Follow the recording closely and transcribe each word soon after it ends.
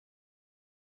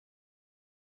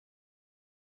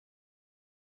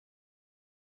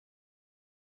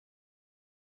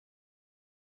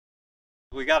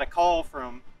We got a call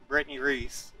from Brittney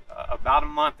Reese about a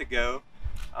month ago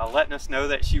letting us know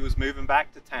that she was moving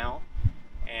back to town,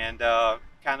 and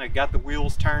kind of got the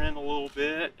wheels turning a little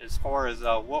bit as far as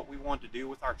what we want to do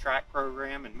with our track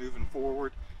program and moving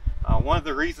forward. One of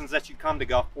the reasons that you come to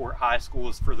Gulfport High School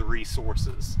is for the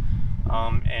resources.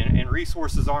 And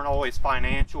resources aren't always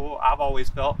financial. I've always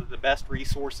felt that the best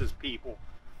resource is people.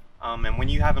 And when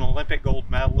you have an Olympic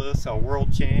gold medalist, a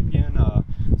world champion,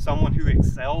 someone who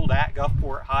excelled at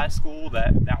Gulfport High School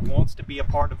that wants to be a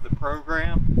part of the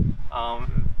program,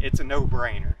 it's a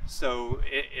no-brainer. So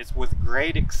it's with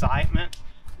great excitement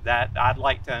that I'd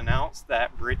like to announce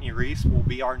that Brittney Reese will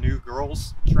be our new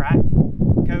girls track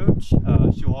coach.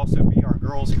 She'll also be our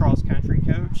girls cross country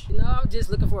coach. I'm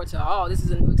just looking forward to all. This is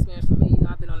a new experience for me.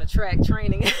 I've been on the track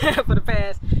training for the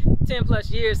past 10 plus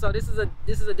years, so this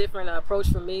is a different approach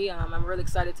for me. I'm really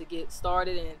excited to get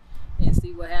started and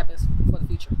see what happens for the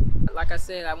future. Like I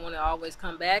said, I want to always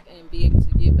come back and be able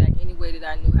to give back any way that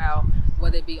I knew how,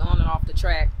 whether it be on and off the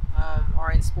track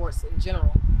or in sports in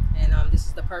general. And this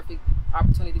is the perfect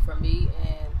opportunity for me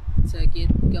and to get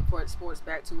Gulfport sports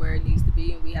back to where it needs to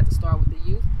be, and we have to start with the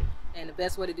youth. And the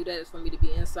best way to do that is for me to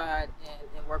be inside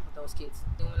and work with those kids.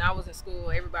 And when I was in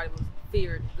school, everybody was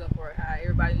feared Gulfport High.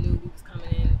 Everybody knew we was coming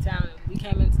into town, and when we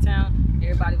came into town,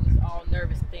 everybody was all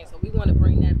nervous and things. So we want to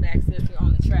bring that back, especially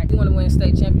on the track. We want to win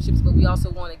state championships, but we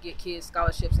also want to get kids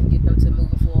scholarships and get them to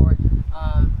moving forward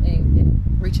and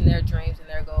reaching their dreams and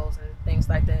their goals and things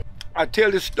like that. I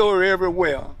tell this story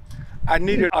everywhere. I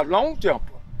needed a long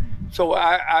jumper, so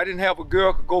I didn't have a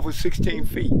girl who could go for 16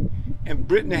 feet. And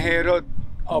Brittney had her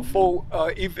 4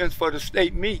 events for the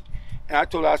state meet. And I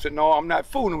told her, I said, no, I'm not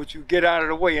fooling with you. Get out of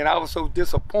the way. And I was so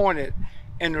disappointed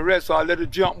in the rest, so I let her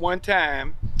jump one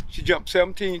time. She jumped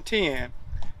 17:10.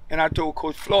 And I told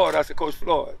Coach Floyd, I said, Coach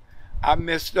Floyd, I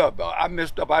messed up. I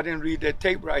didn't read that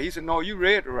tape right. He said, no, you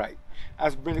read it right. I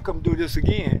said, Brittney, come do this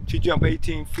again. She jumped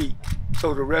 18 feet.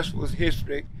 So the rest was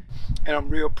history. And I'm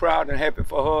real proud and happy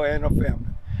for her and her family.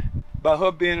 By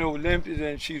her being an Olympian,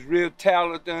 and she's real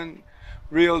talented,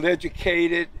 real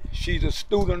educated, she's a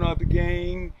student of the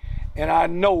game, and I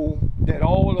know that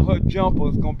all of her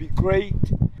jumpers gonna be great.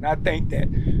 And I think that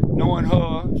knowing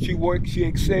her, she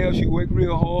excels, she worked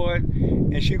real hard,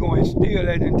 and she gonna instill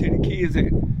that into the kids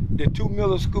at the 2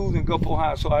 middle schools in Gulfport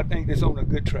High, so I think that's on a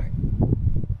good track.